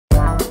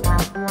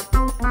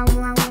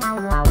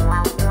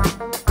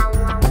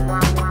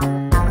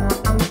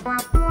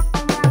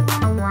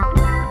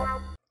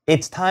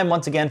it's time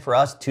once again for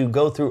us to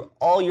go through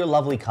all your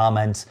lovely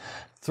comments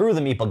through the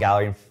Meeple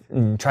Gallery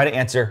and try to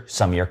answer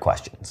some of your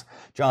questions.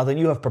 Jonathan,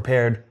 you have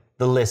prepared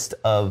the list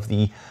of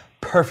the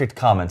perfect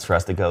comments for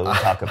us to go and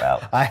talk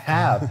about. I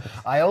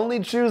have. I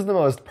only choose the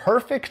most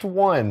perfect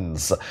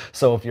ones.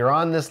 So if you're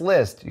on this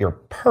list, you're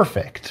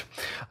perfect.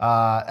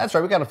 That's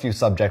right, we got a few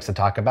subjects to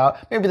talk about.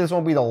 Maybe this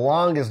won't be the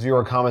longest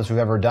viewer comments we've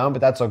ever done,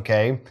 but that's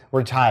okay.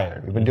 We're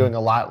tired. We've been doing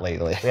a lot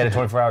lately. We had a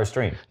 24-hour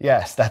stream.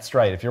 Yes, that's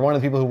right. If you're one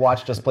of the people who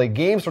watched us play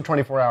games for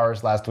 24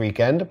 hours last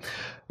weekend,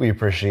 we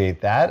appreciate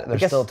that.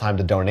 There's still time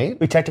to donate.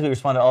 We technically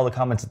responded to all the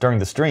comments during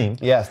the stream.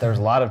 Yes, there's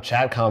a lot of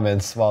chat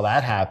comments while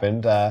that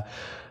happened.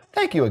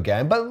 Thank you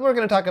again, but we're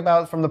going to talk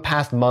about from the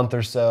past month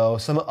or so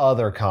some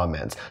other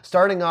comments.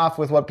 Starting off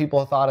with what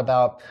people thought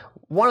about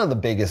one of the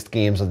biggest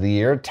games of the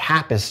year,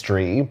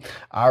 Tapestry.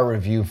 Our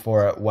review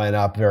for it went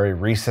up very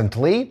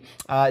recently.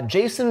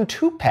 Jason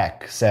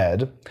Tupek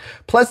said,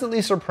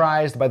 pleasantly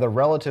surprised by the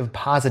relative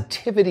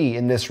positivity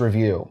in this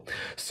review.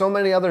 So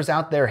many others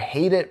out there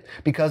hate it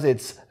because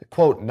it's,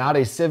 quote, not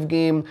a Civ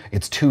game,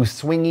 it's too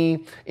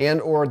swingy,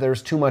 and or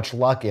there's too much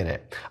luck in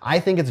it.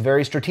 I think it's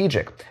very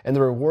strategic, and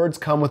the rewards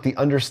come with the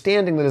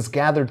understanding that is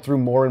gathered through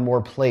more and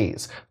more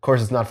plays. Of course,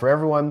 it's not for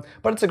everyone,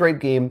 but it's a great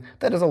game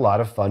that is a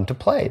lot of fun to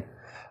play.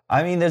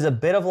 I mean, there's a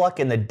bit of luck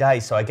in the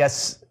dice, so I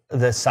guess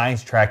the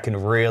science track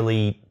can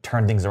really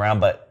turn things around,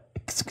 but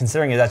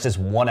considering that's just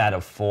 1 out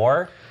of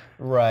 4...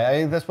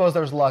 Right. I suppose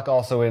there's luck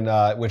also in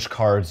which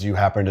cards you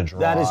happen to draw.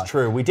 That is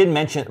true. We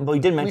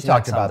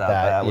talked about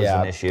that was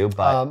an issue.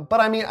 But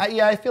I mean,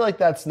 I feel like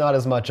that's not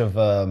as much of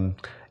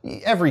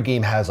every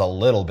game has a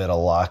little bit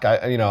of luck.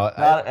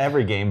 Not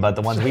every game, but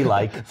the ones we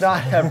like.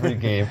 Not every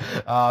game,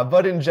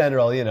 but in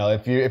general,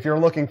 if you're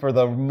looking for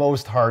the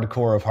most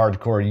hardcore of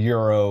hardcore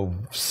Euro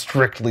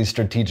strictly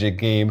strategic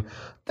game,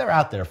 they're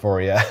out there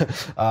for you.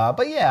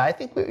 But yeah, I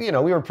think we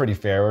were pretty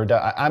fair.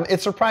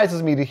 It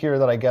surprises me to hear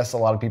that I guess a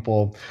lot of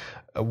people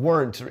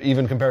weren't,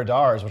 even compared to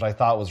ours, which I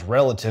thought was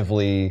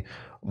relatively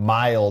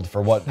mild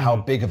for how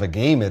big of a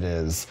game it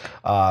is,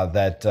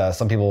 that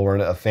some people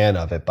weren't a fan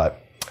of it.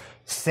 But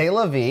c'est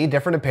la vie,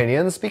 different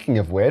opinions. Speaking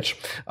of which,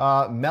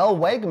 Mel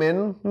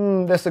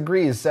Wegman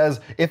disagrees, says,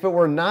 if it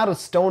were not a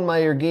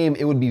Stonemaier game,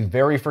 it would be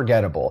very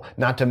forgettable,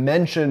 not to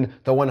mention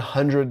the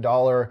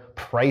 $100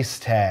 price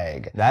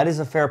tag. That is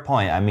a fair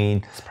point. I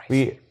mean,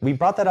 we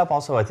brought that up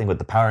also, I think, with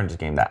the Power Rangers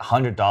game. That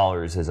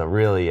 $100 is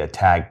really a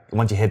tag.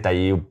 Once you hit that,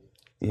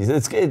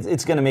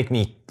 it's going to make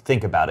me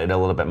think about it a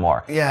little bit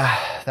more. Yeah,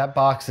 that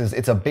box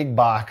it's a big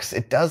box.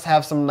 It does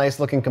have some nice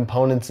looking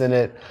components in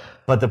it.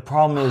 But the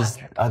problem is,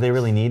 are they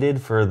really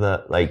needed for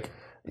the, like...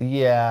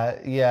 Yeah,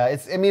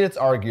 it's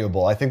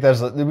arguable. I think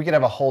we could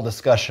have a whole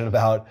discussion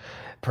about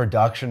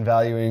production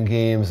value in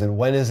games and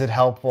when is it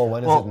helpful,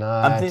 when is it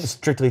not. I'm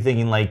strictly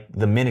thinking like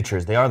the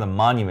miniatures. They are the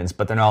monuments,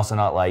 but they're also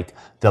not like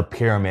the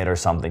pyramid or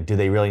something. Do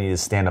they really need to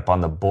stand up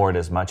on the board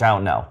as much? I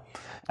don't know.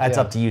 That's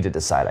up to you to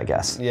decide, I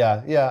guess.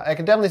 Yeah. I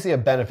can definitely see a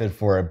benefit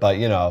for it, but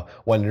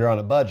when you're on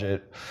a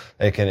budget,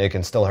 it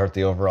can still hurt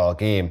the overall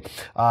game.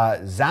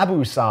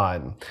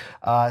 Zabu-san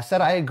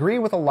said, I agree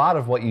with a lot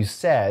of what you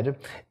said,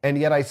 and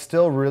yet I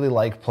still really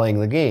like playing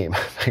the game.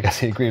 I guess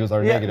he agreed with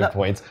our negative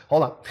points.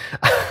 Hold on.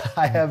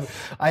 I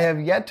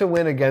have yet to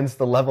win against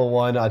the level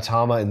 1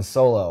 Atama in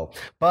solo,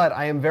 but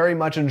I am very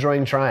much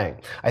enjoying trying.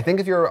 I think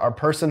if you're a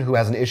person who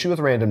has an issue with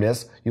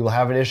randomness, you will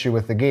have an issue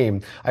with the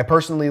game. I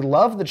personally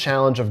love the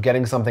challenge of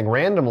getting something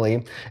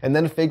randomly and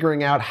then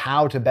figuring out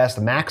how to best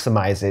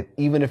maximize it,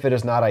 even if it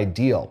is not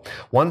ideal.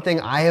 One thing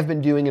I have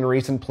been doing in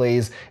recent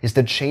plays is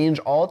to change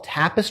all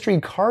Tapestry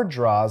card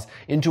draws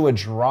into a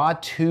draw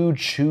 2,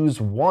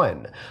 choose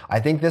 1. I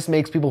think this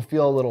makes people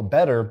feel a little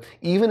better.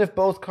 Even if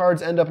both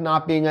cards end up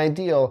not being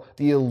ideal,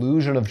 the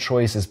illusion of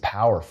choice is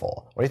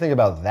powerful. What do you think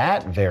about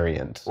that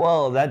variant?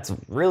 Well, that's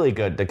really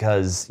good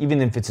because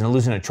even if it's an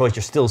illusion of choice,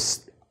 you're still...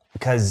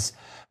 Because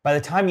by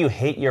the time you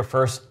hit your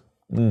first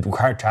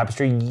card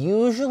Tapestry,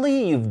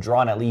 usually you've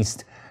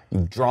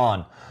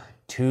drawn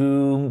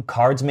 2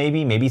 cards,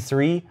 maybe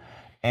 3.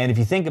 And if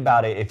you think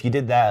about it, if you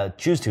did that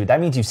choose 2, that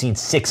means you've seen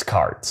 6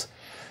 cards.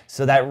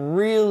 So that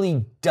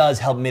really does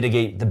help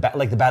mitigate the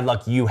bad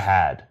luck you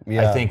had,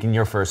 I think, in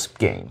your first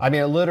game. I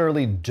mean, it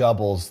literally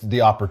doubles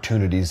the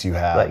opportunities you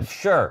have. Like,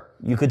 sure,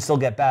 you could still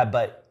get bad,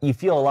 but you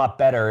feel a lot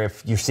better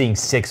if you're seeing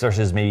 6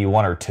 versus maybe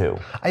 1 or 2.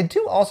 I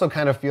do also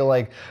kind of feel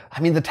like,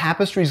 the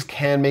Tapestries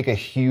can make a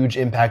huge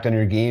impact on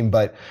your game,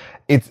 but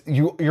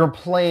you're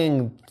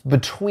playing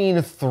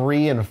between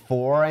 3 and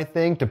 4, I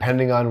think,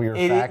 depending on your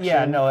faction.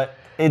 Yeah, no,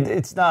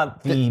 it's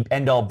not the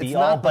end-all,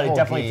 be-all, but it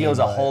definitely feels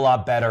a whole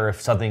lot better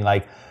if something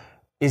like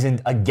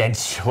isn't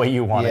against what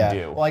you want to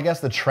do. Well, I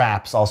guess the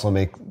traps also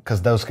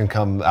because those can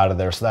come out of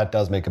there, so that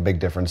does make a big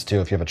difference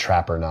too if you have a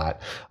trap or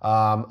not.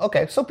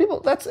 Okay, so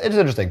it's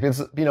interesting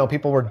because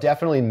people were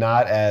definitely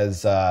not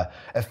as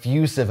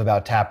effusive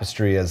about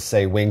Tapestry as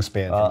say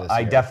Wingspan. From this I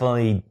year.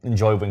 definitely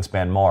enjoy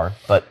Wingspan more,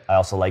 but I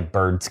also like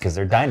birds because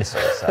they're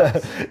dinosaurs.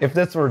 So. If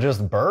this were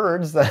just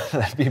birds,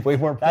 that'd be way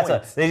more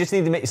points. They just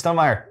need to make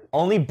Stonemaier.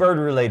 only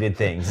bird-related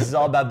things. This is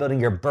all about building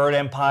your bird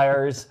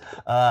empires,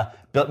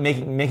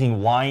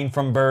 making wine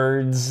from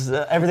birds.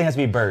 Everything has to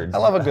be birds. I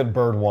love a good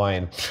bird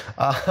wine.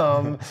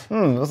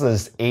 What's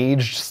this?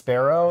 Aged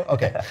sparrow?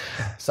 Okay.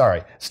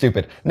 Sorry.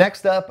 Stupid.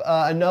 Next up,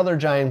 another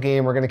giant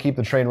game. We're going to keep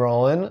the train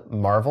rolling.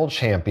 Marvel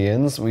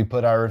Champions. We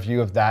put our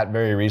review of that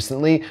very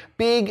recently.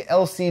 Big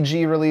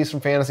LCG release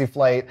from Fantasy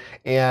Flight,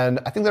 and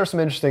I think there are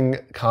some interesting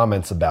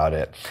comments about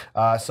it.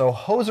 So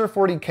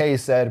Hoser40K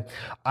said,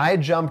 I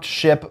jumped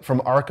ship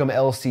from Arkham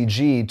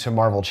LCG to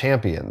Marvel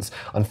Champions.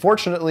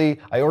 Unfortunately,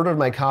 I ordered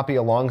my copy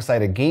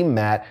alongside a game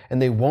mat,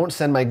 and they won't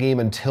send my game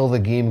until the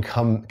game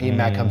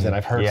mat comes in.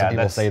 I've heard some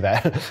people say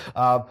that.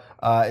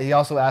 He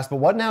also asked, but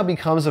what now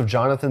becomes of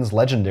Jonathan's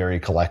Legendary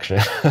collection?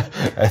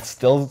 It's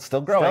still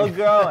growing.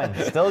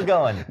 Still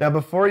going. Now,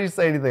 before you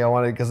say anything, I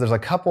want to, because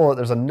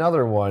there's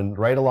another one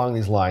right along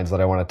these lines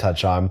that I want to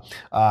touch on.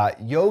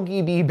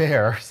 Yogi B.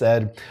 Bear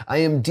said, I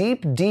am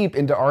deep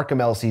into Arkham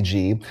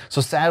LCG,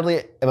 so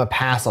sadly I'm a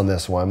pass on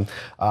this one.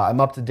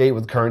 I'm up to date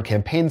with current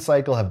campaign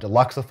cycle, have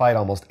deluxified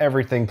almost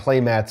everything,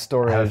 playmat,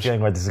 storage. I have a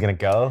feeling where this is going to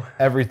go.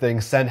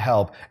 Everything, send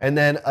help. And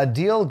then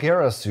Adil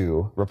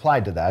Garasu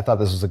replied to that. I thought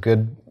this was a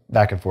good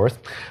back and forth,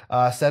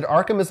 said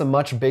Arkham is a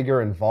much bigger,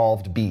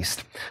 involved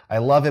beast. I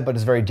love it, but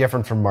it's very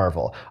different from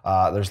Marvel.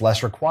 There's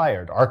less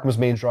required. Arkham's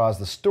main draw is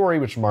the story,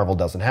 which Marvel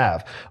doesn't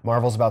have.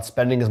 Marvel's about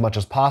spending as much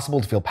as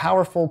possible to feel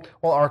powerful,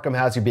 while Arkham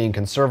has you being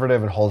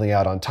conservative and holding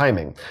out on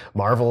timing.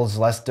 Marvel is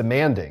less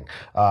demanding.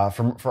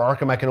 For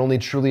Arkham, I can only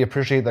truly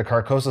appreciate the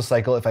Carcosa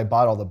cycle if I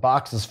bought all the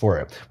boxes for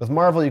it. With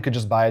Marvel, you could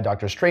just buy a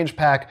Doctor Strange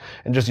pack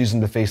and just use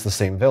them to face the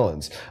same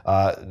villains.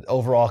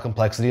 Overall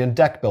complexity and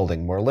deck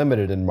building, more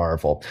limited in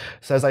Marvel.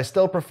 Says, I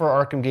still prefer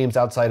Arkham games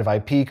outside of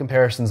IP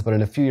comparisons, but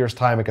in a few years'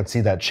 time, I can see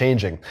that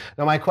changing.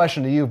 Now, my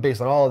question to you, based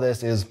on all of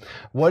this, is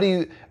what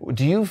do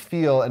you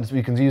feel, and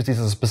we can use these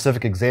as a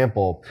specific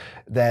example,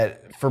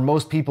 that for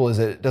most people,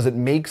 does it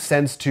make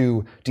sense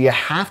do you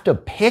have to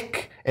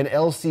pick an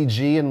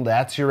LCG and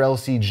that's your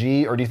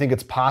LCG, or do you think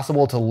it's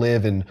possible to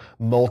live in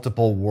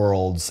multiple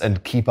worlds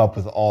and keep up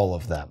with all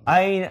of them?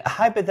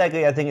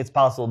 Hypothetically, I think it's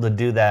possible to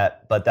do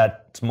that, but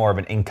that's more of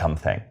an income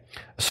thing.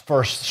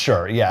 For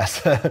sure,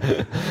 yes.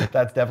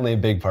 That's definitely a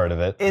big part of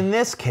it. In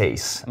this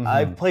case,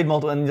 I've played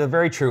multiple, and they're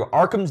very true.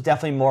 Arkham's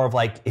definitely more of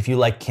like, if you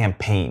like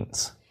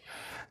campaigns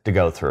to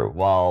go through.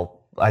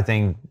 Well, I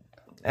think,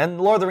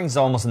 and Lord of the Rings is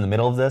almost in the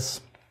middle of this,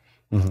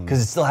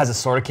 because it still has a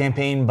sort of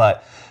campaign,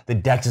 but the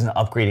deck doesn't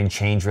upgrade and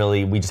change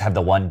really. We just have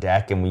the one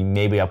deck, and we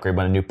maybe upgrade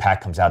when a new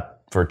pack comes out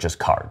for just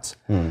cards,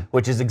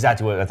 which is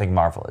exactly what I think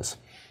Marvel is.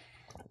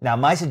 Now,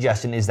 my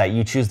suggestion is that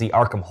you choose the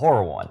Arkham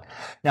Horror one.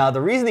 Now,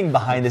 the reasoning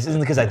behind this isn't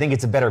because I think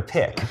it's a better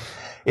pick.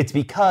 It's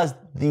because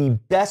the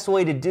best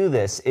way to do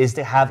this is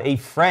to have a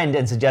friend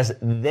and suggest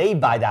they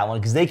buy that one,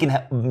 because they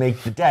can make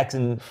the decks,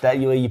 and that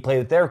way you play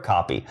with their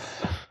copy.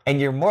 And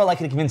you're more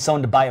likely to convince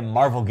someone to buy a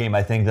Marvel game,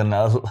 I think, than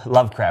a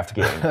Lovecraft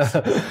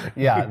game.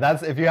 Yeah,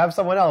 that's, if you have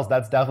someone else,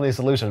 that's definitely a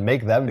solution.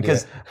 Make them do it.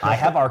 Because I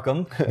have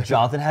Arkham,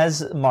 Jonathan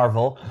has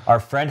Marvel, our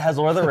friend has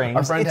Lord of the Rings.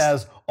 Our friend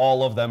has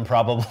all of them,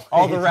 probably.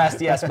 All the rest,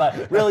 yes,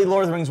 but really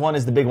Lord of the Rings one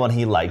is the big one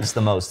he likes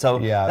the most. So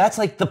that's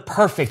like the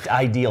perfect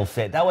ideal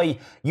fit. That way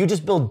you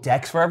just build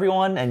decks for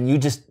everyone,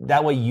 and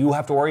that way you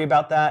have to worry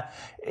about that.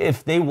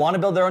 If they want to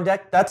build their own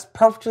deck, that's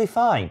perfectly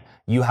fine.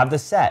 You have the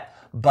set.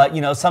 But,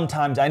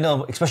 sometimes I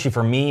know, especially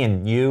for me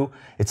and you,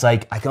 it's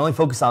like I can only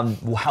focus on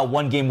how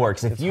one game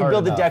works. If you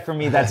build a deck for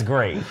me, that's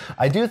great.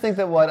 I do think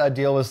that what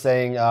Adil was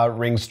saying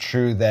rings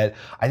true, that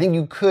I think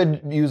you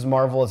could use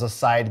Marvel as a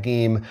side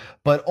game,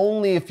 but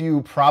only if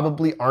you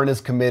probably aren't as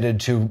committed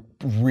to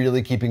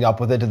really keeping up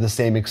with it to the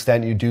same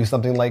extent you do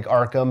something like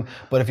Arkham.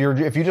 But if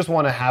you just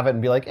want to have it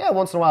and be like, yeah,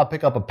 once in a while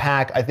pick up a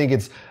pack, I think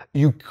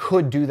you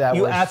could do that.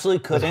 You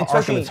absolutely could. And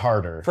Arkham, it's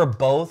harder. For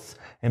both,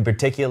 in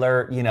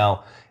particular,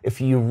 if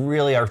you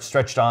really are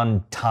stretched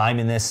on time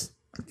in this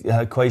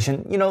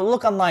equation,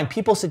 look online.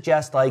 People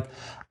suggest like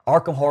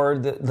Arkham Horror,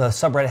 the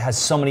subreddit has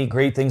so many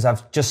great things.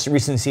 I've just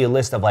recently seen a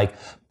list of like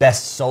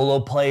best solo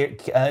play,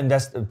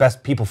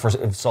 best people for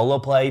solo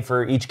play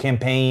for each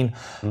campaign.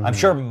 I'm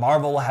sure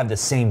Marvel will have the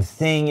same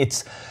thing.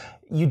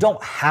 You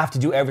don't have to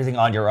do everything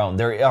on your own.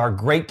 There are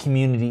great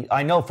communities.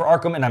 I know for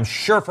Arkham, and I'm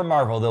sure for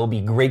Marvel, there will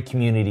be great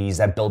communities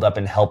that build up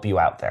and help you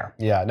out there.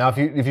 Yeah. Now,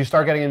 if you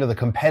start getting into the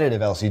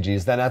competitive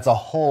LCGs, then that's a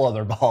whole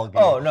other ballgame.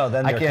 Oh no,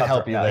 then I can't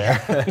help you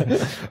there.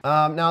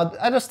 Now,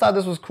 I just thought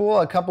this was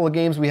cool. A couple of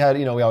games we had.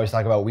 We always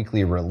talk about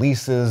weekly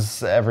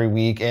releases every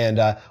week,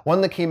 and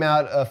one that came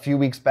out a few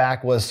weeks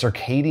back was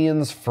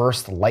Circadian's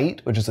First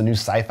Light, which is a new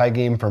sci-fi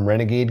game from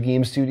Renegade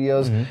Game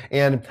Studios,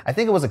 and I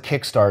think it was a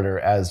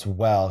Kickstarter as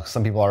well.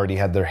 Some people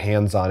already had their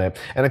hands on it.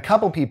 And a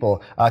couple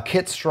people,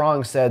 Kit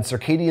Strong said,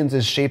 Circadians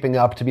is shaping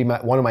up to be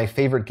one of my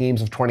favorite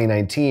games of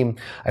 2019.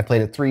 I've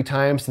played it 3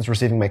 times since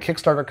receiving my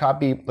Kickstarter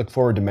copy. Look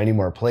forward to many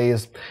more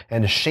plays.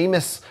 And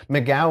Seamus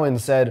McGowan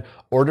said,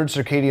 Ordered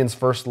Circadian's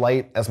First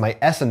Light as my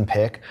Essen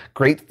pick.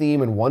 Great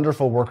theme and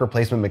wonderful worker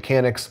placement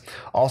mechanics.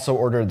 Also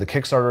ordered the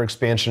Kickstarter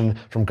expansion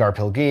from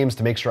Garphill Games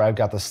to make sure I've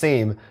got the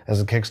same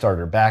as the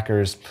Kickstarter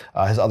backers.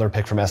 His other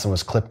pick from Essen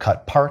was Clip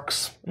Cut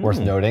Parks, worth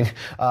noting.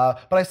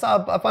 But I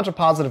saw a bunch of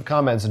positive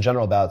comments in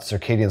general about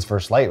Circadian's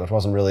First Light, which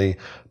wasn't really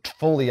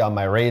fully on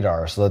my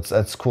radar. So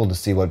that's cool to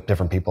see what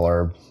different people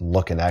are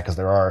looking at, because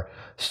there are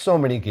so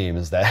many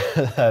games that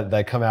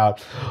that come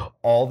out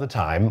all the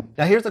time.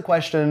 Now here's a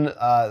question,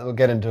 we'll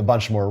get into a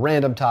bunch more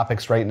random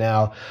topics right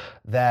now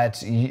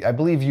that I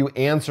believe you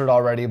answered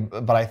already,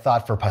 but I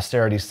thought for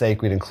posterity's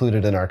sake we'd include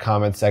it in our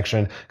comment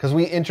section, because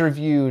we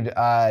interviewed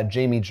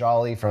Jamie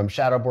Jolly from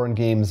Shadowborn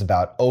Games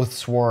about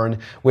Oathsworn,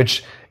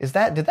 which did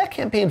that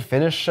campaign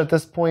finish at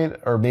this point?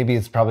 Or maybe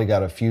it's probably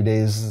got a few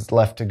days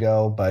left to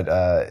go, but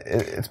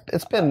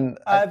it's been,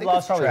 I've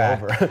lost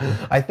track.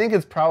 Over. I think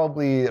it's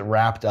probably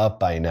wrapped up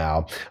by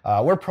now.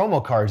 We're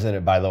promo cards in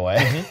it, by the way,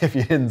 if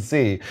you didn't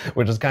see,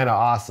 which is kind of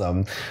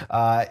awesome.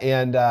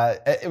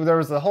 There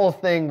was the whole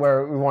thing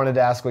where we wanted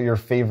to ask what your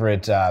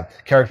favorite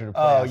character to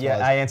play Oh, as yeah,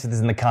 was. I answered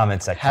this in the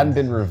comment section. Hadn't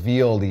been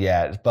revealed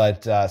yet,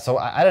 but so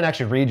I didn't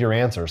actually read your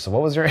answer. So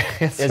what was your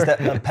answer? Is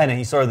that Pennant?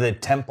 He's sort of the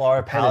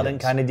Templar Paladin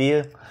kind of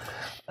deal.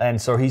 And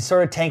so he's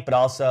sort of tank, but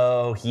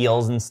also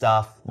heals and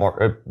stuff.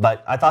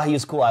 But I thought he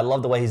was cool. I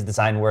love the way his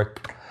design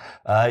worked.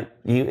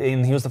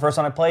 He was the first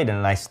one I played,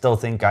 and I still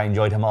think I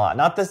enjoyed him a lot.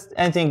 Not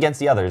anything against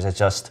the others. It's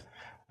just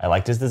I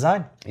liked his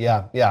design.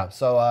 Yeah.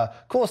 So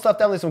cool stuff.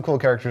 Definitely some cool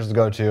characters to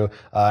go to.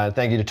 And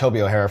thank you to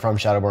Toby O'Hara from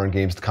Shadowborn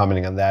Games for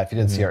commenting on that. If you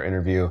didn't see our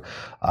interview,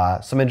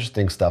 some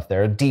interesting stuff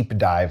there. A deep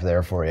dive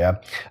there for you.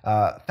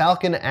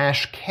 Falcon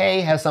Ash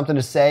K has something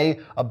to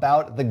say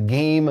about the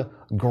game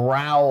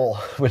Growl,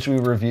 which we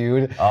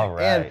reviewed. All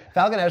right. And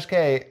Falcon Ash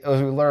K,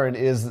 as we learned,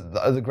 is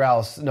the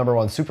Growl's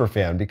 #1 super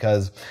fan,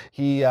 because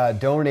he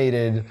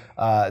donated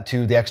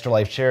to the Extra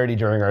Life charity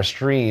during our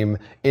stream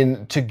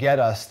to get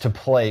us to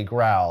play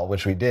Growl,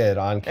 which we did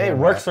on camera. Hey, it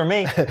works for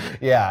me.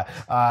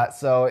 Yeah.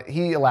 So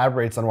he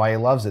elaborates on why he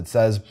loves it.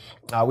 Says,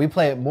 we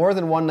play it more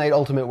than one night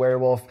Ultimate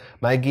Werewolf.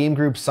 My game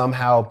group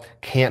somehow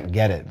can't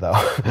get it, though.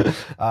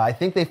 I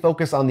think they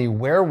focus on the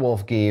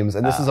werewolf games,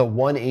 and this is a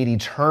 180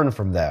 turn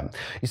from them.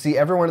 You see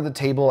everyone at the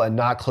table and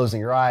not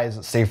closing your eyes,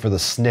 save for the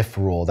sniff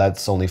rule.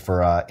 That's only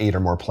for 8 or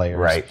more players.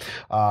 Right.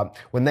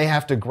 When they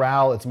have to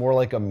growl, it's more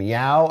like a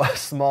meow, a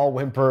small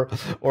whimper,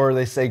 or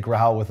they say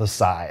growl with a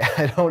sigh.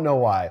 I don't know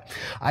why.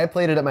 I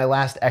played it at my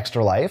last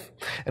Extra Life,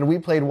 and we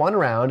played one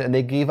round, and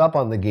they gave up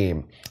on the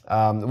game.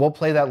 We'll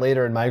play that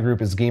later, and my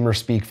group is gamer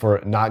speak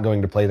for not going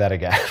to play that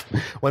again.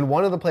 When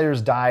one of the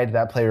players died,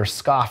 that player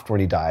scoffed when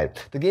he died.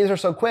 The games are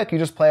so quick, you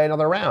just play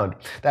another round.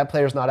 That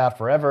player's not out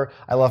forever.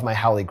 I love my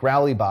Howly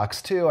Growly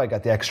box too. I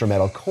got the extra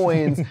metal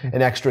coins,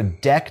 an extra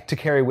deck to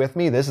carry with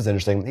me. This is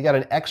interesting. He got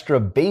an extra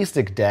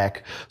basic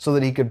deck so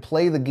that he could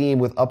play the game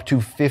with up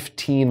to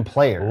 15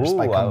 players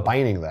by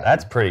combining them.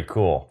 That's pretty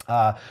cool.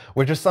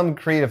 Which is some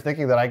creative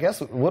thinking that I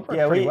guess would work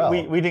pretty well.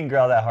 We didn't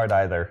growl that hard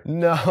either.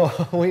 No,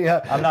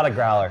 I'm not a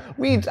growler.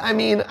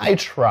 I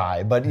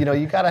try, but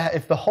you gotta.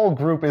 If the whole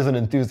group isn't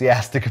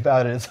enthusiastic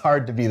about it, it's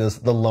hard to be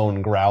the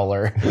lone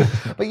growler.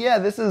 But yeah,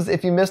 this is.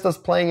 If you missed us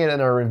playing it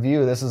in our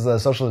review, this is a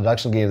social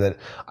deduction game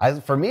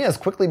that, for me, has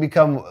quickly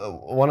become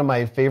one of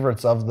my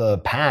favorites of the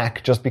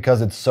pack, just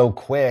because it's so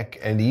quick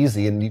and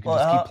easy, and you can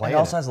just keep playing. It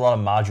also has a lot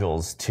of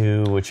modules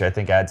too, which I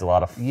think adds a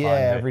lot of fun. Yeah,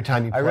 every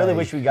time you play, I really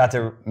wish we got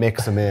to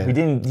mix them in. We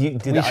didn't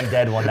do the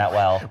undead one that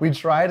well. We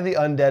tried the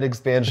undead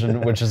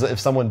expansion, which is if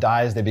someone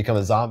dies, they become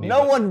a zombie.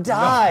 No one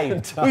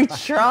died. We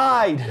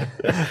tried.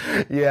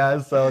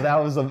 Yeah, so that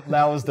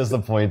was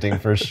disappointing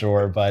for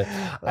sure. But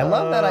I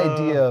love that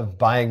idea of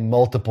buying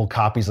multiple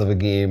copies of a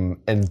game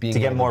and being to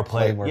get able more to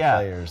play more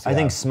players. I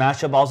think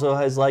Smash Up also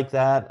has like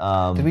that.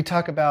 Did we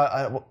talk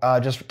about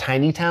just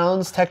Tiny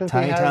Towns?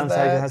 Technically,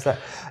 has that.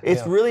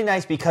 It's really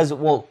nice because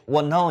well,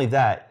 not only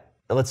that.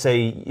 Let's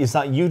say it's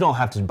not. You don't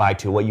have to buy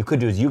two. What you could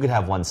do is you could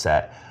have one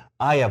set.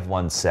 I have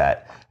one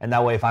set. And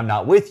that way, if I'm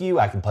not with you,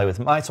 I can play with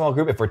my small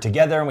group. If we're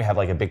together and we have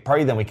like a big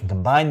party, then we can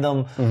combine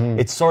them.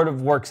 It sort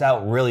of works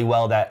out really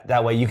well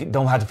that way you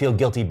don't have to feel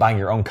guilty buying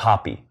your own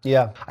copy.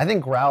 Yeah. I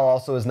think Growl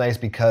also is nice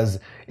because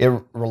it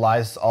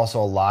relies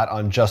also a lot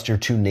on just your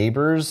two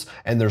neighbors,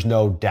 and there's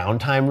no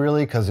downtime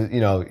really because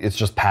it's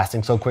just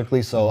passing so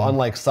quickly. So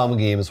unlike some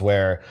games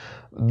where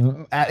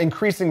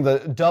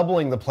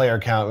doubling the player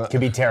count could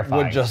be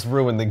terrifying. Would just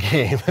ruin the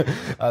game.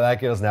 That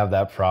game doesn't have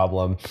that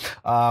problem.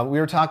 We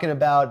were talking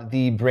about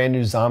the brand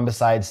new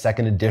Zombicide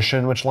 2nd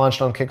Edition, which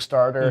launched on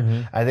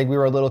Kickstarter. I think we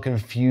were a little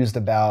confused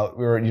about.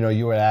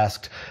 You were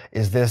asked,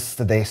 did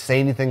they say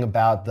anything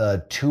about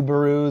the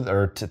Tubaru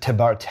or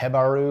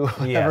Tebaru,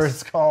 whatever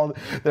it's called,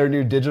 their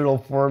new digital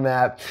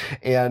format?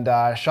 And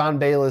Sean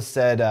Bayless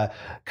said,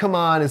 "Come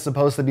on, it's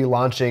supposed to be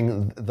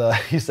launching the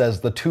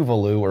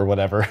Tuvalu or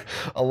whatever,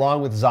 along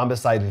along with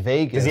Zombicide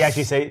Vegas. Does he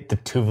actually say the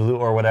Tuvalu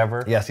or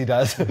whatever? Yes, he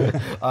does.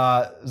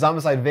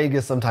 Zombicide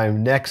Vegas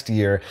sometime next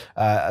year.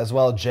 As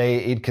well,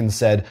 Jay Aitken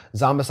said,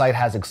 Zombicide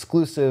has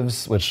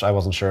exclusives, which I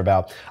wasn't sure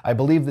about. I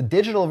believe the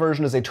digital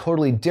version is a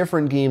totally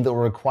different game that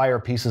will require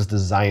pieces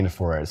designed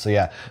for it. So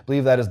yeah, I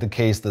believe that is the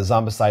case. The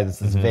Zombicide,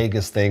 this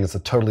Vegas thing, it's a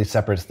totally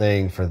separate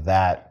thing for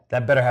that.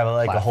 That better have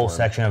like platform. A whole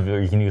section of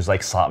where you can use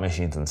like slot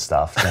machines and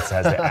stuff. That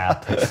has the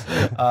app.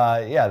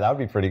 Yeah, that would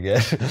be pretty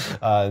good.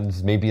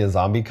 Maybe a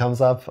zombie comes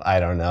up. I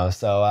don't know.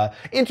 So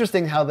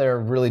interesting how they're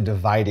really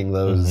dividing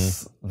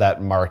those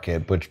that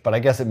market. But I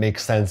guess it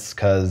makes sense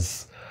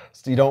because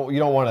you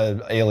don't want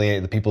to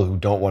alienate the people who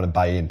don't want to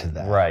buy into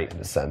that, right? In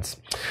a sense.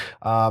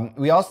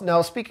 We also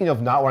now, speaking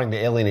of not wanting to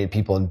alienate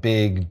people in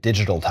big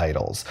digital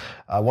titles,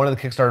 one of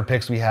the Kickstarter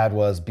picks we had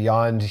was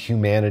Beyond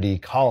Humanity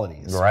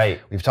Colonies. Right.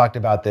 We've talked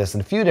about this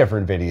in a few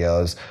different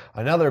videos.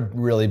 Another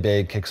really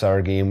big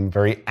Kickstarter game,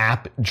 very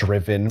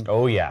app-driven.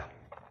 Oh yeah.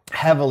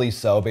 Heavily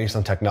so, based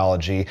on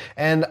technology.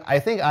 And I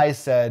think I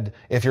said,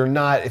 if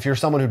you're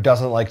someone who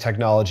doesn't like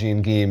technology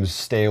in games,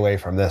 stay away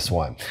from this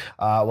one.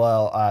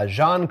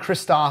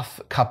 Jean-Christophe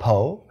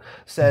Capot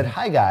said,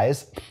 hi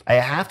guys, I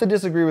have to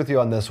disagree with you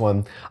on this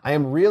one. I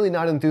am really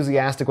not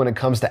enthusiastic when it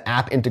comes to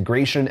app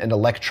integration and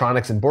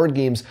electronics in board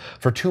games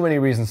for too many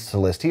reasons to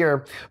list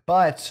here.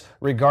 But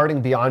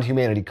regarding Beyond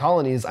Humanity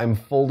Colonies, I'm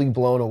fully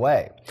blown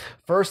away.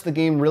 First, the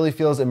game really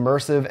feels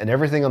immersive and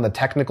everything on the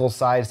technical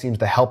side seems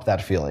to help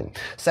that feeling.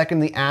 Second,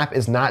 the app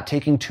is not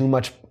taking too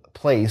much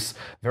place,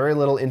 very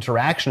little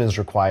interaction is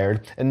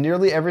required, and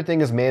nearly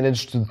everything is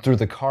managed through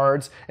the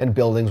cards and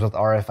buildings with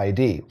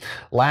RFID.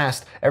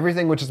 Last,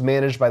 everything which is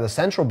managed by the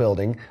central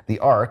building, the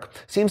Arc,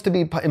 seems to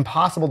be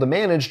impossible to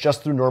manage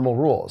just through normal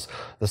rules.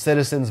 The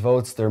citizens'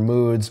 votes, their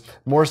moods,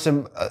 more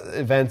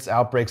events,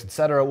 outbreaks,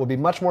 etc. will be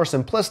much more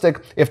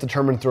simplistic if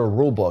determined through a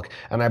rule book,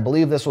 and I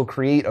believe this will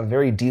create a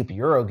very deep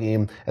Euro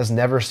game as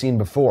never seen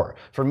before.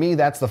 For me,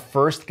 that's the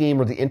first game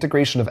where the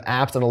integration of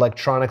apps and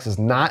electronics is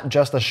not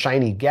just a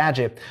shiny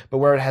gadget, but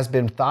where it has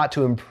been thought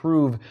to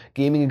improve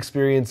gaming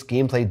experience,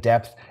 gameplay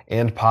depth,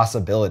 and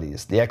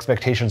possibilities. The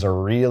expectations are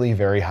really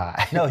very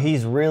high. No,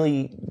 he's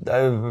really,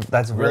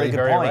 that's a really good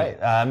point.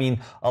 Right. I mean,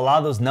 a lot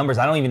of those numbers,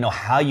 I don't even know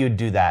how you'd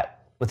do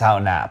that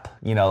without an app.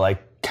 You know,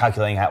 like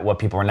calculating what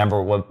people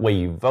remember, what way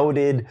you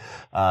voted,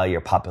 your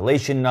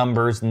population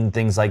numbers and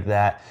things like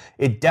that.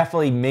 It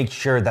definitely makes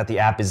sure that the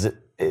app is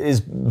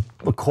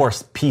of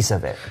course piece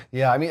of it.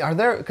 Yeah, I mean, are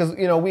there, because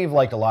we've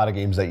liked a lot of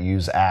games that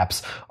use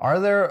apps. Are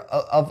there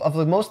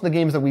of most of the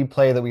games that we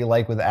play that we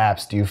like with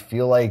apps? Do you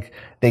feel like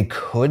they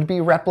could be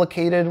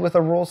replicated with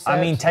a rule set?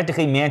 I mean,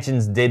 technically,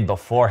 Mansions did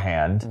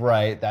beforehand.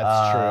 Right,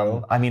 that's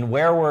true. I mean,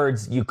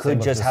 Werewords, you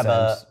could just have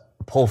a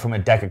pull from a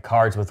deck of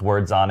cards with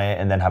words on it,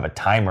 and then have a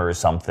timer or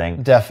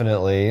something.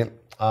 Definitely,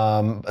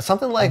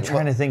 something like. I'm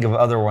trying to think of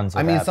other ones.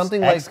 I mean, apps.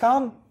 something like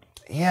XCOM.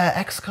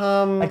 Yeah,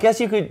 XCOM. I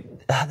guess you could.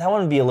 That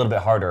one would be a little bit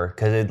harder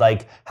because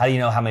how do you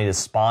know how many to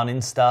spawn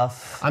and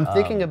stuff? I'm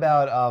thinking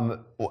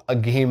about a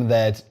game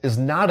that is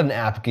not an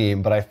app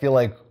game, but I feel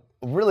like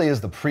really is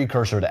the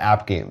precursor to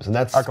app games, and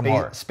that's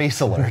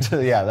Space Alert.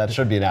 Yeah, that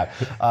should be an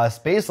app.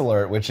 Space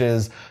Alert, which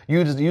is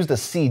you just used a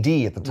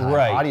CD at the time,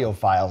 audio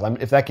files.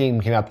 If that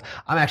game came out,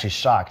 I'm actually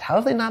shocked. How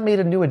have they not made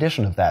a new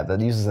edition of that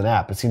uses an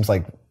app? It seems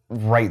like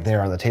right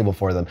there on the table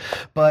for them.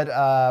 But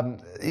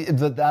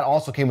that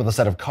also came with a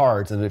set of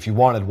cards, and if you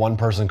wanted, one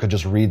person could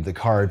just read the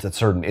cards at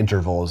certain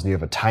intervals, and you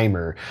have a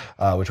timer,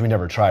 which we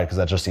never tried because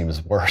that just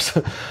seems worse.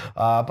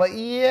 But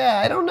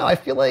yeah, I don't know. I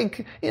feel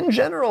like, in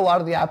general, a lot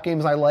of the app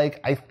games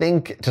I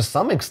think, to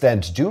some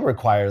extent, do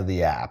require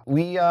the app.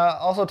 We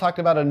also talked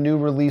about a new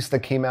release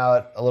that came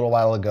out a little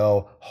while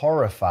ago,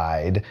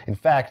 Horrified. In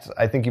fact,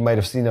 I think you might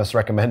have seen us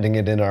recommending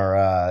it in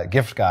our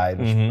gift guide,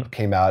 which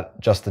came out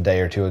just a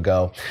day or two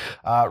ago.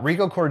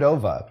 Rico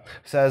Cordova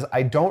says,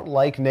 I don't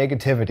like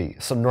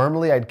negativity, so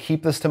normally I'd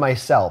keep this to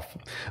myself.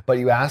 But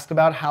you asked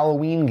about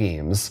Halloween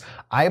games.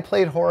 I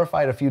played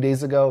Horrified a few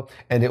days ago,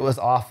 and it was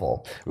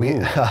awful. We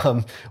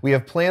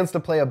have plans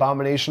to play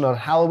Abomination on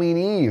Halloween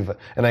Eve,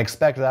 and I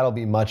expect that'll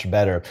be much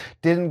better.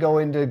 Didn't go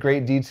into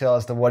great detail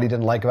as to what he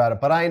didn't like about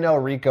it, but I know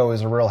Rico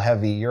is a real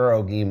heavy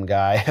Euro game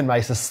guy, and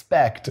I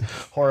suspect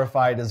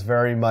Horrified is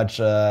very much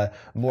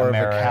more of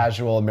a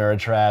casual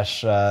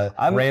Ameritrash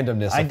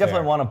randomness I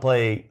definitely want to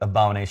play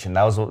Abomination.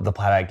 That was the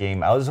Plaid Hat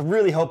game. I was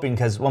really hoping,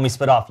 because when we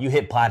split off, you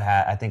hit Plaid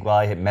Hat, I think, while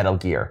I hit Metal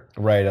Gear.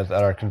 Right, at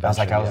our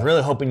convention. I was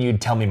really hoping you'd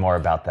tell me more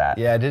about that.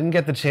 Yeah, I didn't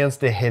get the chance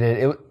to hit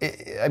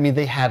it. I mean,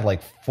 they had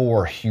like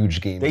 4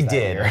 huge games. They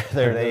did. Year.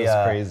 It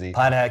was crazy.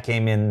 Plaid Hat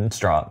came in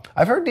strong.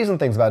 I've heard decent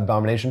things about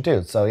Abomination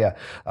too, so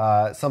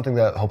yeah, something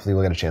that hopefully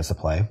we'll get a chance to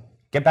play.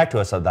 Get back to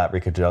us on that,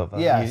 Rikajova.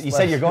 Yes, You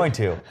said you're going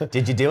to.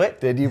 Did you do it?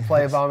 Did you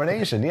play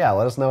Abomination? Yeah,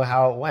 let us know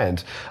how it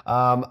went.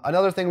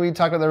 Another thing we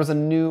talked about, there was a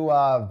new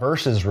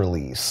Versus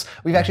release.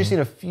 We've actually seen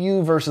a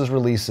few Versus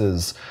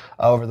releases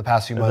over the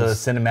past few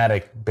months. The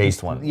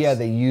cinematic-based ones. Yeah,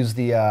 they used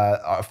the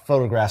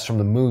photographs from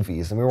the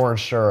movies, and we weren't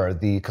sure,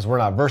 because we're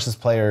not Versus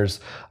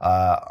players,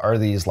 are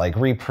these like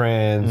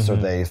reprints, or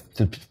they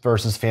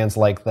Versus fans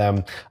like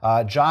them?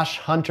 Josh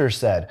Hunter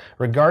said,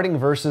 regarding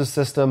Versus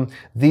system,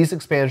 these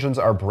expansions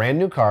are brand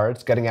new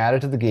cards getting added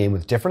to the game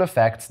with different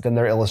effects than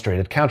their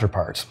illustrated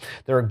counterparts.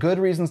 There are good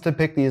reasons to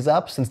pick these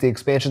up since the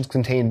expansions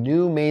contain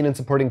new main and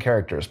supporting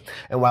characters.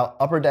 And while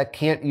Upper Deck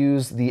can't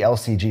use the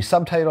LCG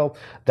subtitle,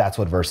 that's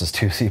what Versus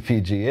 2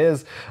 CPG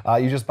is.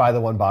 You just buy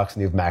the one box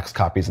and you have max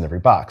copies in every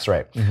box,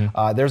 right?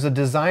 There's a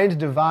designed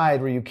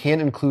divide where you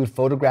can't include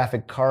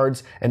photographic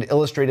cards and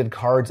illustrated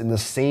cards in the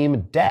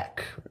same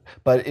deck.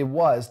 But it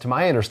was, to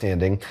my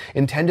understanding,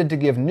 intended to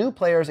give new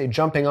players a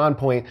jumping on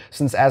point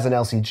since as an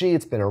LCG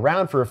it's been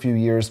around for a few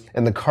years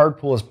and the card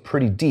pool is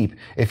pretty deep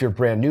if you're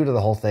brand new to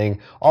the whole thing.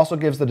 Also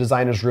gives the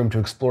designers room to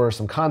explore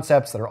some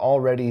concepts that are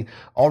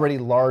already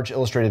large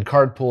illustrated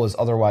card pool is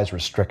otherwise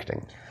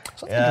restricting.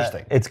 So that's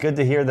interesting. It's good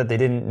to hear that they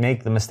didn't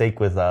make the mistake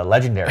with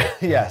Legendary.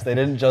 Yes, they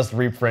didn't just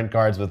reprint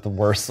cards with the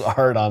worst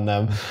art on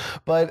them.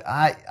 But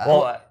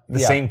the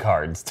same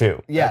cards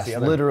too. Yes,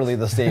 literally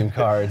the same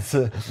cards.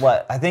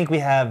 I think we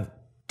have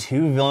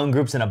 2 villain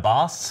groups and a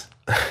boss.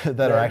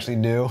 that are actually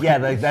new.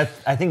 Yeah,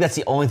 I think that's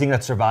the only thing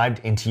that survived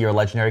into your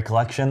Legendary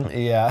collection.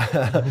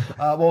 Yeah.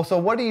 Well, so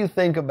what do you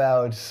think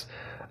about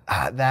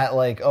that?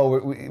 Like,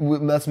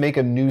 let's make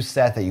a new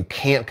set that you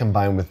can't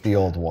combine with the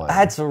old one.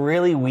 That's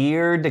really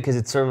weird because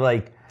it's sort of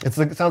like... It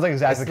sounds like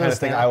exactly the kind of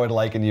thing I would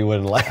like and you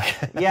wouldn't like.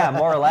 Yeah,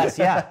 more or less,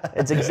 yeah.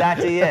 It's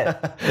exactly it.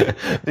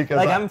 Because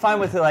like, I'm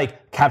fine with it,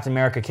 like, Captain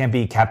America can't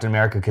be Captain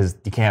America because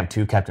you can't have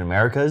 2 Captain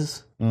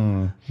Americas.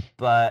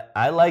 But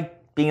I like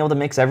being able to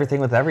mix everything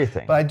with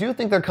everything. But I do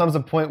think there comes a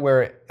point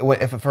where,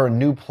 if for a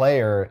new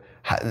player,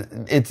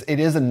 it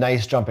is a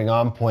nice jumping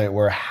on point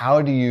where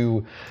how do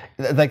you,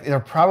 like, they're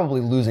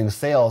probably losing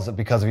sales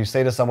because if you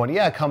say to someone,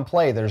 yeah, come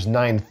play, there's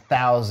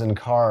 9,000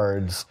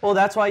 cards. Well,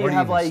 that's why you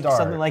have like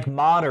something like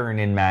Modern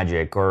in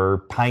Magic or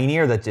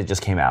Pioneer that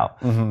just came out.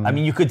 I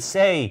mean, you could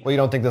say... Well, you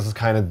don't think this is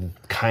kind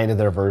of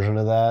their version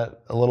of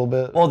that a little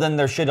bit? Well, then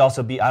there should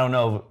also be, I don't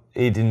know,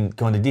 it didn't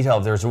go into detail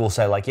if there's a rule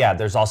say like, yeah,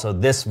 there's also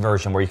this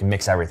version where you can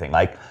mix everything.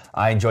 Like,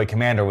 I enjoy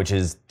Commander, which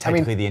is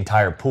technically the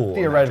entire pool.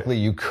 Theoretically,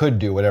 you could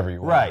do whatever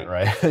you want,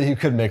 right? You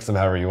could mix them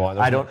however you want.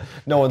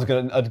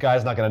 A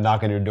guy's not gonna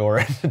knock on your door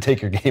and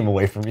take your game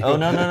away from you. Oh,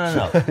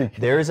 no.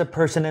 There is a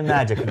person in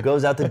Magic who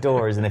goes out the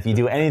doors, and if you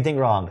do anything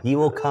wrong, he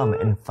will come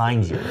and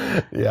find you.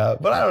 Yeah,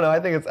 but I don't know. I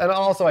think and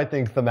also I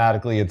think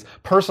thematically,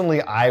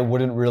 personally, I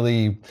wouldn't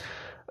really...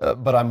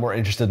 but I'm more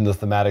interested in the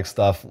thematic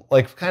stuff.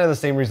 Like, kind of the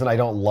same reason I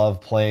don't love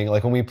playing,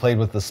 like when we played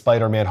with the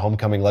Spider-Man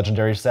Homecoming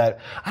Legendary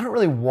set, I don't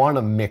really want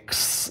to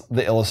mix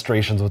the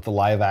illustrations with the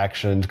live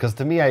action, because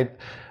to me,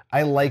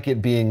 I like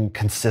it being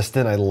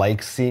consistent. I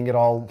like seeing it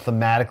all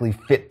thematically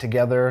fit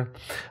together,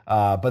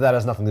 but that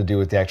has nothing to do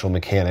with the actual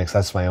mechanics.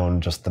 That's my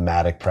own just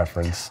thematic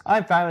preference.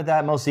 I'm fine with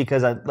that mostly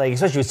because, like,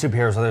 especially with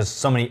superheroes, where there's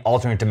so many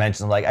alternate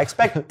dimensions. Like, I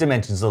expect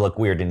dimensions to look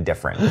weird and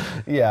different.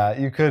 Yeah,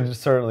 you could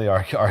certainly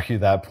argue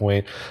that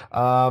point.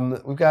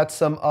 We've got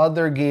some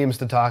other games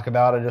to talk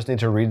about. I just need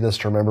to read this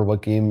to remember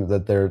what game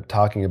that they're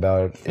talking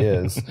about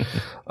is.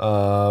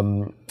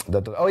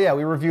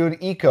 We reviewed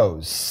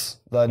Ecos,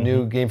 the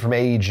new game from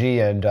AEG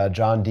and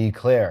John D.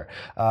 Clare.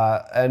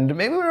 And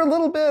maybe we were a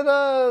little bit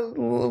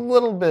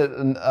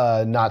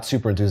not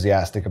super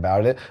enthusiastic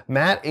about it.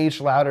 Matt H.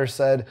 Louder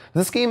said,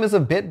 this game is a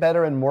bit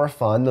better and more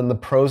fun than the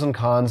pros and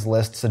cons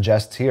list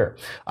suggests here.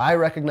 I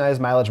recognize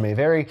mileage may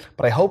vary,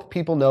 but I hope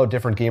people know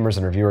different gamers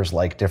and reviewers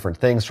like different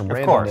things from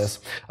randomness.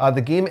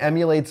 The game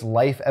emulates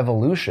life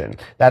evolution.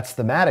 That's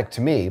thematic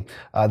to me.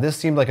 This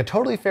seemed like a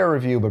totally fair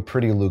review, but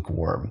pretty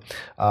lukewarm.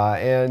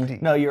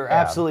 No, you're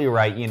absolutely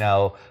right. You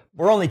know,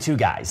 we're only 2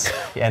 guys.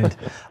 And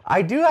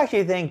I do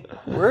actually think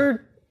we're,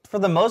 for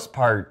the most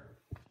part,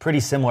 pretty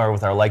similar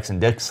with our likes and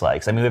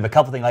dislikes. I mean, we have a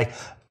couple things, like,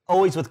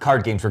 always with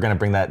card games, we're going to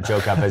bring that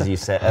joke up, as you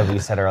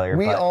said earlier.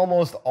 We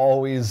almost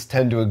always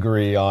tend to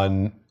agree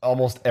on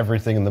almost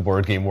everything in the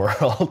board game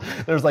world.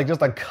 There's like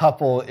just a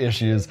couple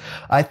issues.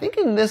 I think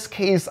in this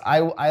case,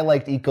 I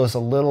liked Ecos a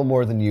little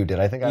more than you did.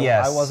 I think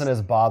I wasn't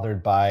as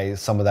bothered by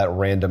some of that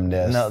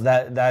randomness. No,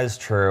 that is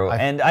true.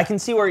 And I can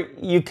see where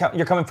you're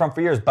coming from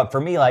for years, but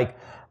for me, like,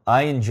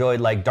 I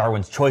enjoyed like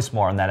Darwin's Choice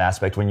more in that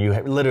aspect when you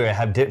literally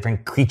have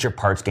different creature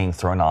parts getting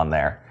thrown on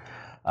there.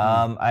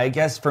 I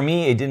guess for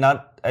me, it did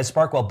not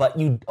spark well, but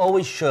you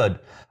always should.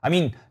 I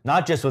mean,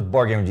 not just with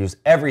board game reviews,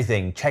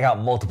 everything, check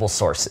out multiple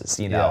sources,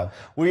 you know. Yeah.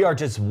 We are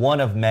just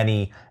one of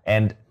many,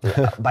 and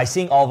by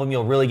seeing all of them,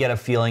 you'll really get a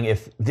feeling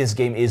if this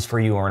game is for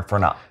you or for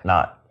not.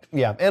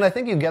 Yeah, and I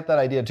think you get that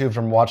idea too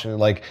from watching.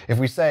 Like, if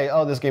we say,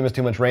 "Oh, this game is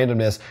too much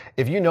randomness,"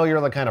 if you know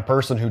you're the kind of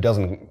person who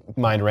doesn't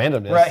mind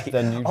randomness,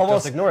 then you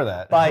Almost just ignore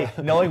that. By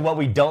knowing what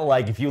we don't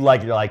like, if you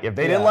like it, you're like, if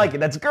they didn't like it,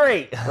 that's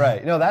great.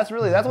 Right. No, that's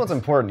what's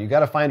important. You got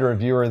to find a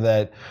reviewer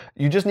that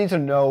you just need to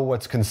know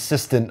what's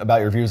consistent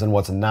about your views and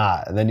what's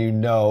not, and then you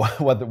know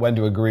when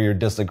to agree or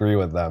disagree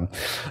with them.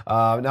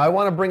 Now, I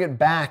want to bring it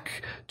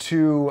back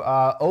to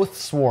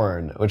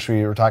Oathsworn, which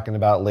we were talking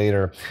about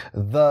later.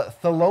 The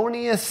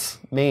Thelonious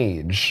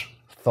Mage.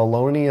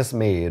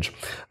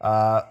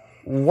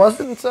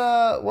 Wasn't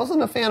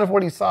a fan of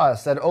what he saw.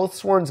 Said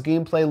Oathsworn's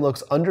gameplay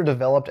looks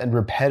underdeveloped and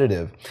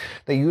repetitive.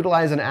 They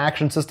utilize an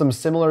action system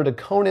similar to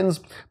Conan's,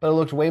 but it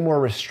looked way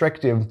more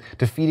restrictive,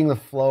 defeating the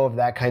flow of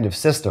that kind of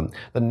system.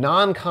 The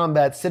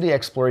non-combat city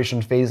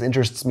exploration phase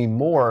interests me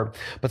more,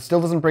 but still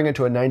doesn't bring it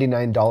to a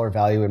 $99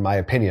 value in my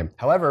opinion.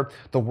 However,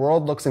 the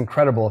world looks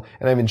incredible,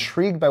 and I'm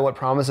intrigued by what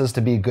promises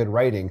to be good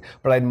writing,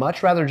 but I'd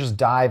much rather just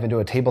dive into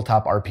a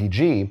tabletop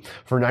RPG.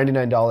 For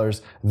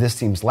 $99, this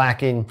seems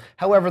lacking.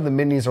 However, the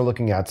minis are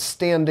looking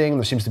outstanding.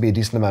 There seems to be a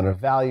decent amount of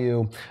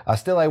value.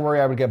 Still, I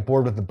worry I would get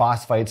bored with the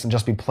boss fights and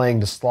just be playing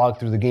to slog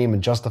through the game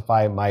and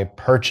justify my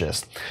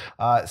purchase.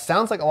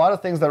 Sounds like a lot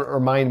of things that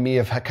remind me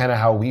of kind of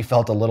how we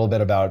felt a little bit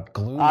about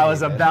Gloomhaven. I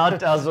was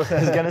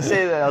going to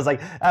say that. I was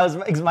like, that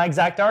was my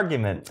exact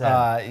argument.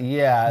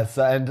 Yeah,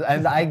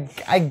 and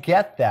I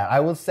get that. I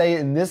will say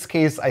in this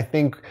case, I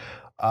think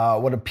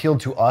what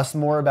appealed to us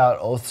more about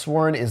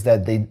Oathsworn is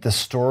that the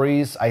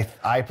stories I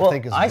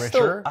think is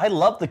richer. I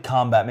love the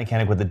combat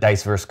mechanic with the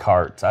dice versus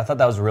cards. I thought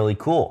that was really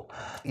cool.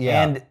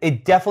 Yeah. And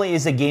it definitely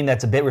is a game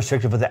that's a bit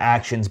restrictive with the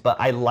actions,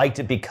 but I liked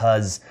it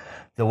because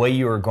the way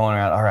you were going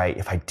around, all right,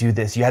 if I do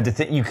this, you had to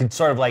think, you could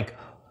sort of like,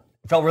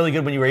 it felt really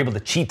good when you were able to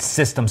cheat the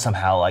system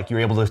somehow. Like you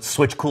were able to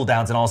switch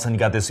cooldowns and all of a sudden you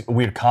got this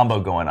weird combo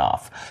going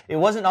off. It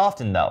wasn't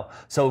often though.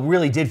 So it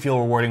really did feel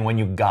rewarding when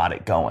you got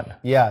it going.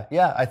 Yeah.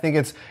 I think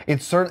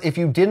it's certain, if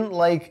you didn't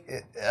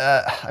like,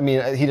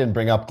 he didn't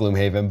bring up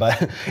Gloomhaven,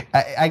 but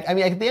I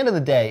mean, at the end of the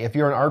day, if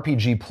you're an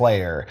RPG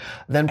player,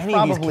 then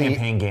probably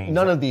campaign games,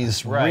 none of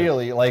these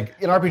really, like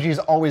an RPG is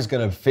always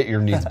going to fit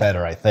your needs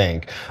better, I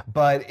think.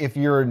 But if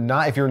you're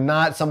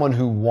not someone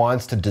who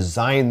wants to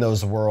design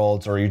those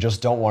worlds, or you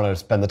just don't want to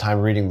spend the time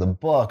reading the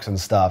books and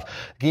stuff,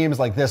 games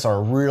like this are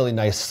a really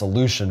nice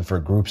solution for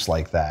groups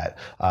like that.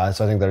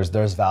 So I think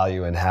there's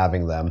value in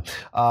having them.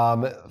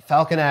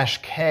 Falcon Ash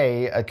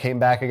K came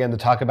back again to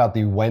talk about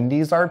the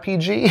Wendy's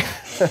RPG,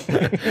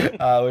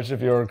 which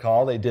if you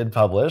recall, they did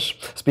publish.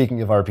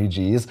 Speaking of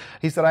RPGs,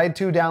 he said, I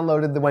too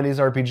downloaded the Wendy's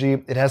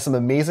RPG. It has some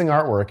amazing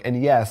artwork,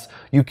 and yes,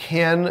 you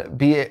can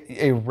get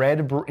a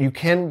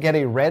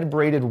red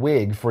braided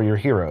wig for your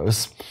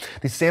heroes.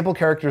 The sample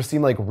characters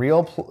seem like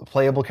real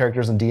playable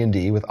characters in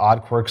D&D with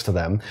odd quirks to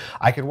them.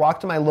 I could walk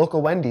to my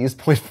local Wendy's,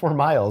 0.4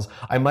 miles.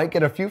 I might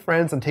get a few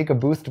friends and take a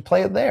booth to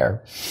play it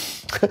there.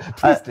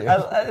 Please do.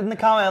 In the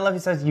comment, I love he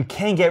says you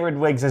can get rid of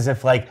wigs as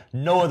if like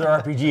no other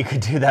RPG could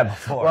do that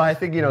before. Well, I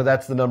think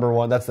that's the number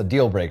one. That's the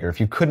deal breaker.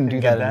 If you couldn't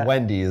do that in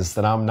Wendy's,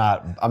 then I'm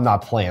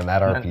not playing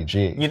that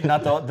RPG.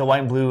 Not the white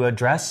and blue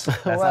dress.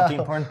 That's not the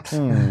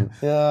important.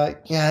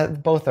 Yeah,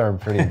 both are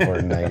pretty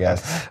important, I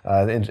guess.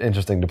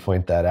 Interesting to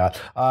point that out.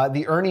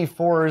 The Ernie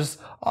Fours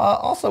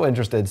also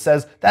interested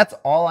says that's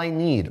all I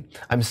need.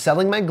 I'm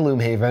selling my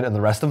Gloomhaven and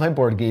the rest of my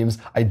board games.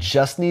 I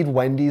just need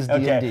Wendy's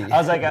D&D. Okay. I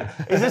was like,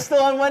 is this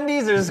still on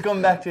Wendy's or is this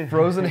going back to...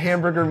 Frozen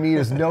hamburger meat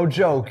is no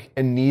joke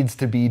and needs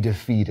to be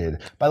defeated.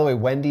 By the way,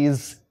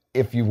 Wendy's,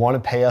 if you want to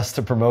pay us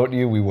to promote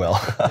you, we will.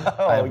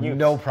 I have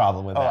no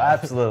problem with that. Oh,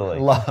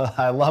 absolutely.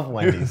 I love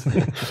Wendy's.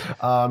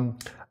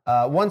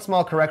 One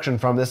small correction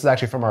this is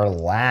actually from our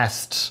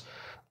last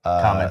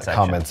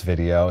comments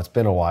video. It's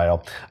been a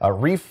while.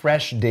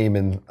 Refresh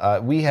Damon.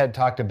 We had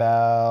talked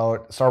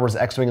about Star Wars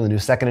X-Wing in the new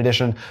 2nd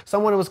edition.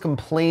 Someone was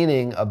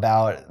complaining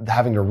about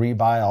having to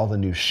rebuy all the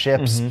new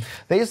ships.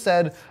 They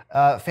said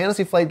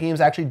Fantasy Flight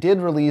Games actually did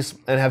release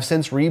and have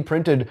since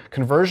reprinted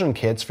conversion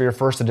kits for your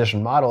 1st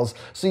edition models,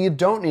 so you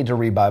don't need to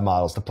rebuy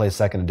models to play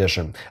 2nd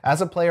edition.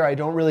 As a player, I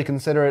don't really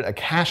consider it a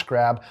cash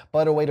grab,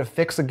 but a way to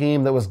fix a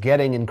game that was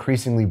getting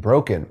increasingly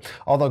broken.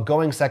 Although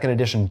going 2nd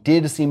edition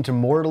did seem to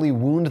mortally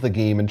wound the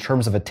game in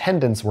terms of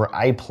attendance where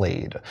I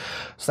played.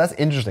 So that's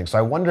interesting. So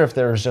I wonder if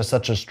there's just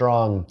such a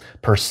strong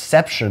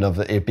perception of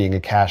it being a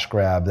cash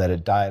grab that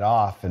it died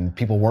off and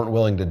people weren't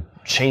willing to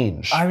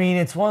change. I mean,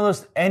 it's one of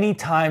those,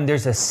 anytime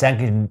there's a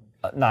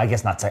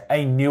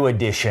new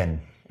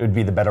edition, it would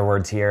be the better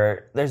words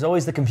here. There's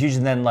always the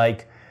confusion then,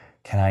 like,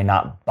 can I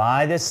not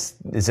buy this?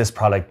 Is this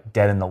product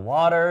dead in the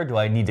water? Do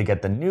I need to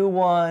get the new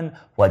one?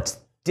 What's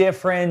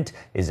different?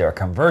 Is there a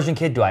conversion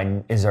kit?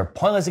 Is there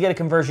pointless to get a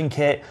conversion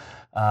kit?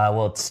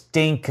 Will it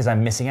stink because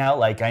I'm missing out?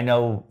 Like, I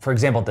know, for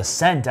example,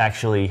 Descent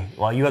actually,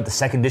 while you have the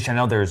 2nd edition, I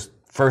know there's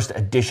 1st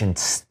edition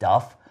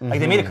stuff. Like,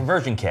 they made a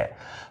conversion kit.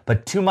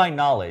 But to my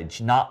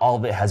knowledge, not all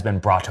of it has been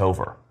brought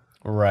over.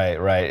 Right.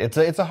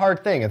 It's a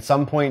hard thing. At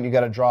some point, you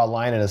got to draw a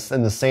line in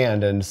the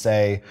sand and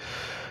say,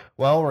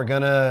 Well, you're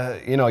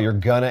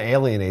gonna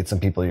alienate some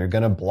people. You're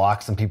gonna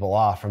block some people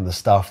off from the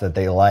stuff that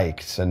they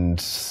liked,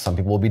 and some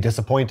people will be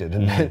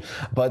disappointed.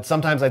 But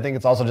sometimes I think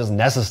it's also just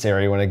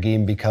necessary when a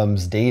game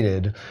becomes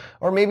dated,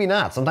 or maybe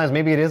not. Sometimes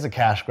maybe it is a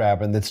cash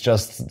grab and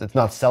it's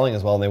not selling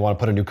as well, and they want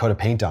to put a new coat of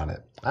paint on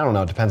it. I don't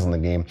know. It depends on the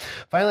game.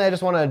 Finally, I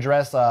just want to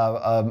address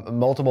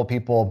multiple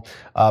people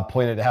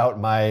pointed out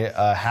my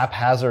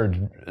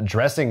haphazard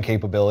dressing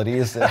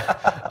capabilities in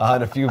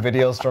a few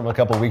videos from a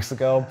couple weeks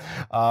ago.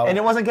 And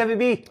it wasn't Kevin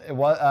B. It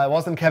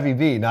wasn't Kevy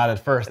B, not at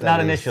first. Not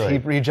initially.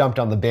 He jumped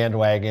on the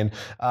bandwagon.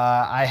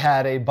 I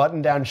had a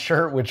button-down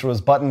shirt which was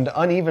buttoned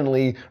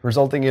unevenly,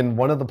 resulting in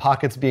one of the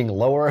pockets being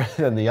lower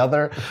than the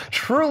other.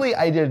 Truly,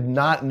 I did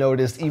not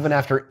notice, even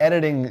after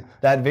editing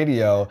that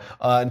video,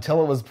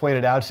 until it was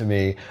pointed out to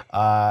me.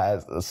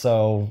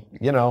 So,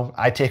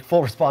 I take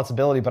full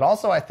responsibility, but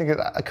also I think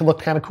it could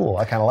look kind of cool.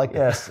 I kind of like it.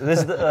 Yes,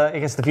 this is, I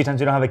guess, the few times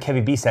we don't have a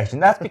Kevy B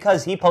section. That's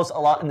because he posts a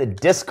lot in the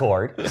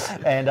Discord,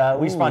 and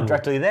we respond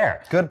directly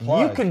there. Good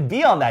plug. You can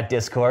be on that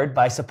Discord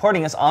by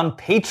supporting us on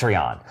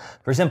Patreon.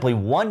 For simply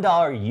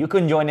 $1, you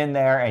can join in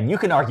there, and you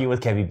can argue with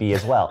Kevy B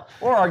as well,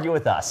 or argue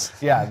with us.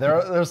 Yeah,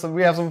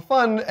 we have some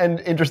fun and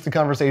interesting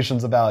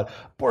conversations about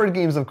board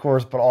games, of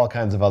course, but all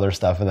kinds of other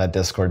stuff in that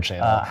Discord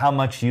channel. How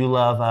much you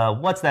love,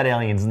 what's that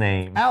alien's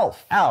name?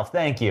 Alf. Alf,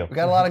 thank you. We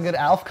got a lot of good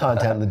Alf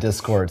content in the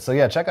Discord. So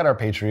yeah, check out our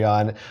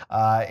Patreon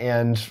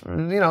and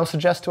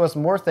suggest to us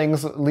more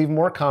things. Leave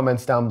more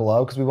comments down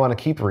below because we want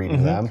to keep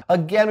reading them.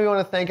 Again, we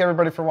want to thank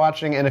everybody for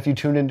watching. And if you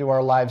tuned into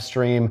our live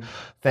stream,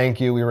 thank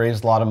you. We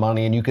raised a lot of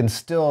money, and you can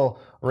still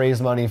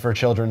raise money for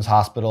children's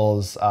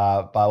hospitals.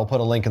 But we'll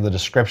put a link in the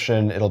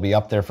description. It'll be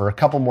up there for a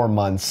couple more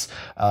months.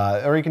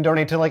 Or you can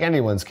donate to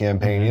anyone's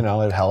campaign.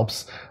 It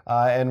helps.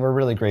 And we're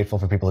really grateful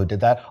for people who did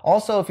that.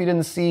 Also, if you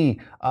didn't see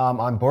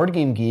on Board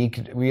Game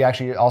Geek, we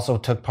actually also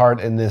took part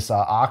in this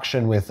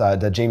auction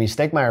that Jamie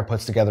Stegmeyer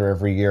puts together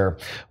every year,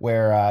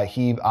 where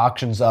he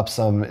auctions up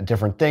some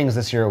different things.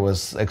 This year it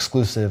was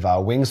exclusive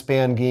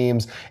Wingspan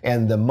games,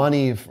 and the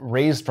money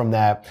raised from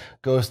that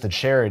goes to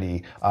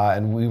charity.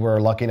 And we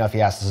were lucky enough, he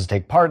asked us to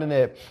take part in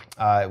it.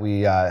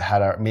 We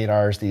made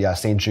ours the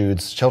St.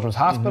 Jude's Children's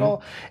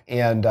Hospital,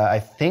 and I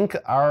think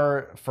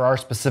for our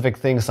specific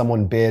thing,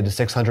 someone bid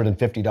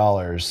 $650.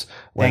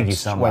 Thank you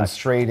so much. Went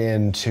straight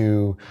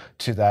into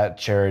that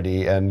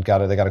charity, and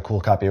they got a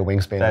cool copy of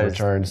Wingspan in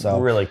return. So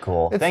really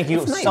cool. Thank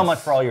you so much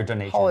for all your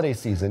donations. Holiday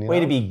season. Way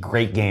to be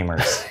great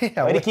gamers.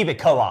 Way to keep it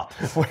co-op.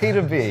 Way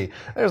to be.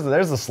 There's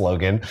the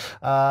slogan.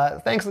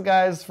 Thanks,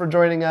 guys, for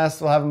joining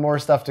us. We'll have more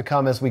stuff to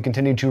come as we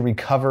continue to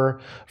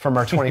recover from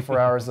our 24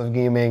 hours of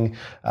gaming.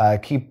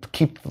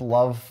 Keep the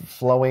love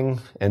flowing,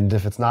 and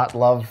if it's not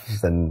love,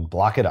 then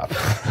block it up.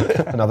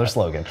 Another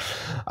slogan.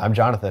 I'm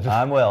Jonathan.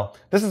 I'm Will.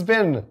 This has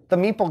been the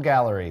Meeple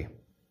Gallery.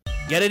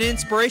 Get an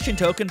inspiration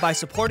token by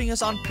supporting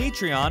us on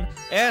Patreon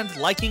and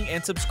liking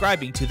and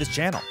subscribing to this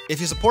channel. If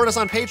you support us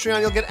on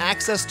Patreon, you'll get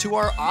access to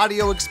our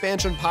audio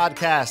expansion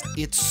podcast.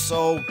 It's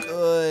so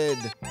good.